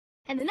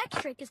And the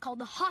next trick is called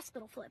the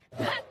hospital flip.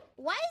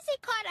 Why is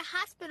it called a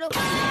hospital?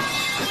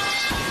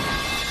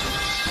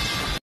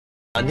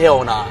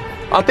 Hell nah.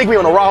 I think we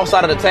on the wrong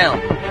side of the town.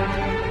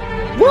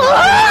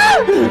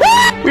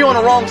 We on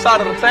the wrong side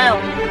of the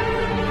town.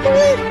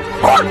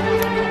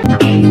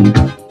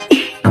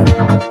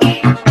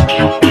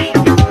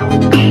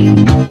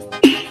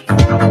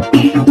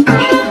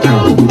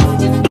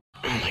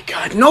 Oh my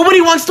god,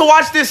 nobody wants to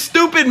watch this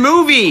stupid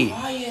movie!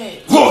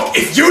 Look,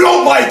 if you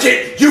don't like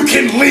it, you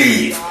can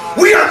leave!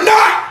 We are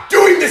not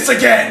doing this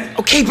again!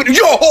 Okay, but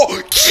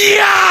God!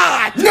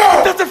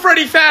 No! That's a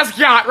Freddy Fazbear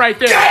yacht right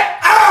there! Get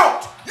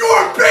out! You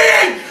are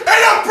being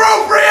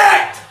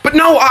inappropriate! But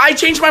no, I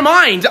changed my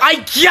mind!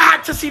 I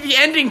got to see the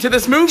ending to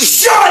this movie!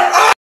 Shut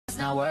up!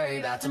 Not worry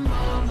about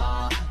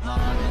tomorrow,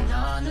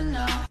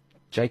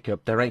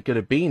 Jacob, there ain't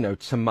gonna be no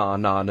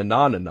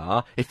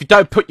ta-ma-na-na-na-na-na if you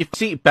don't put your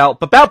seatbelt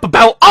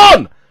belt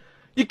on!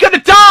 You're gonna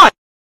die!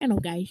 Hello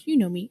guys, you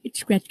know me, it's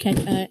Scratch Cat,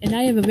 and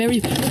I have a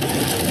very...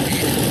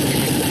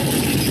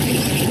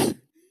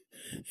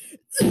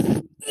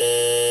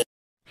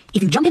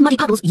 If you jump in muddy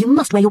puddles, you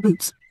must wear your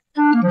boots.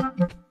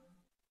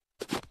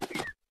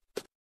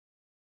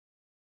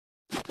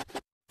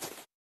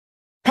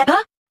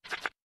 Peppa?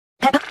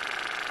 Peppa?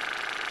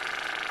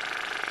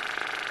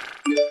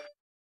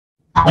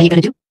 What are you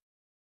gonna do?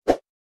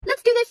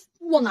 Let's do this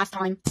one last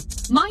time.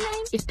 My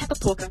name is Peppa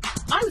Porker.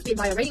 I was bitten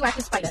by a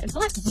radioactive spider, and for the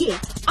last year,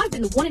 I've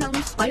been the one and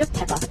only Spider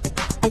Peppa.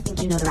 I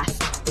think you know the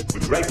rest.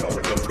 With great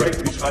knowledge comes great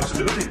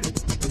responsibility.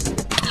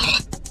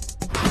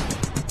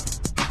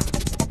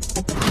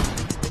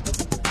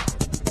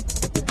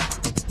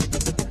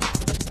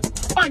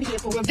 I'm here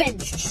for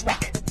revenge,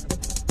 Shrek.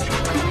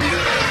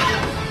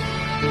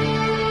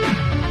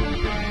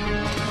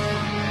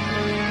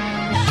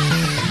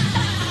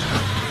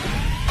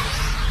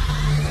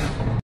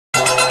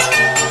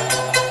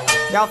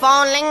 Your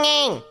phone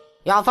ringing.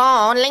 Your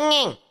phone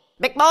ringing.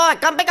 Big boy,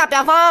 come pick up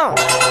your phone.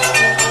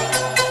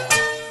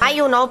 Why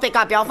you no pick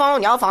up your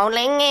phone? Your phone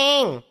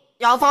ringing.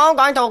 Your phone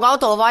going to go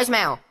to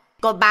voicemail.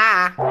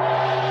 Goodbye.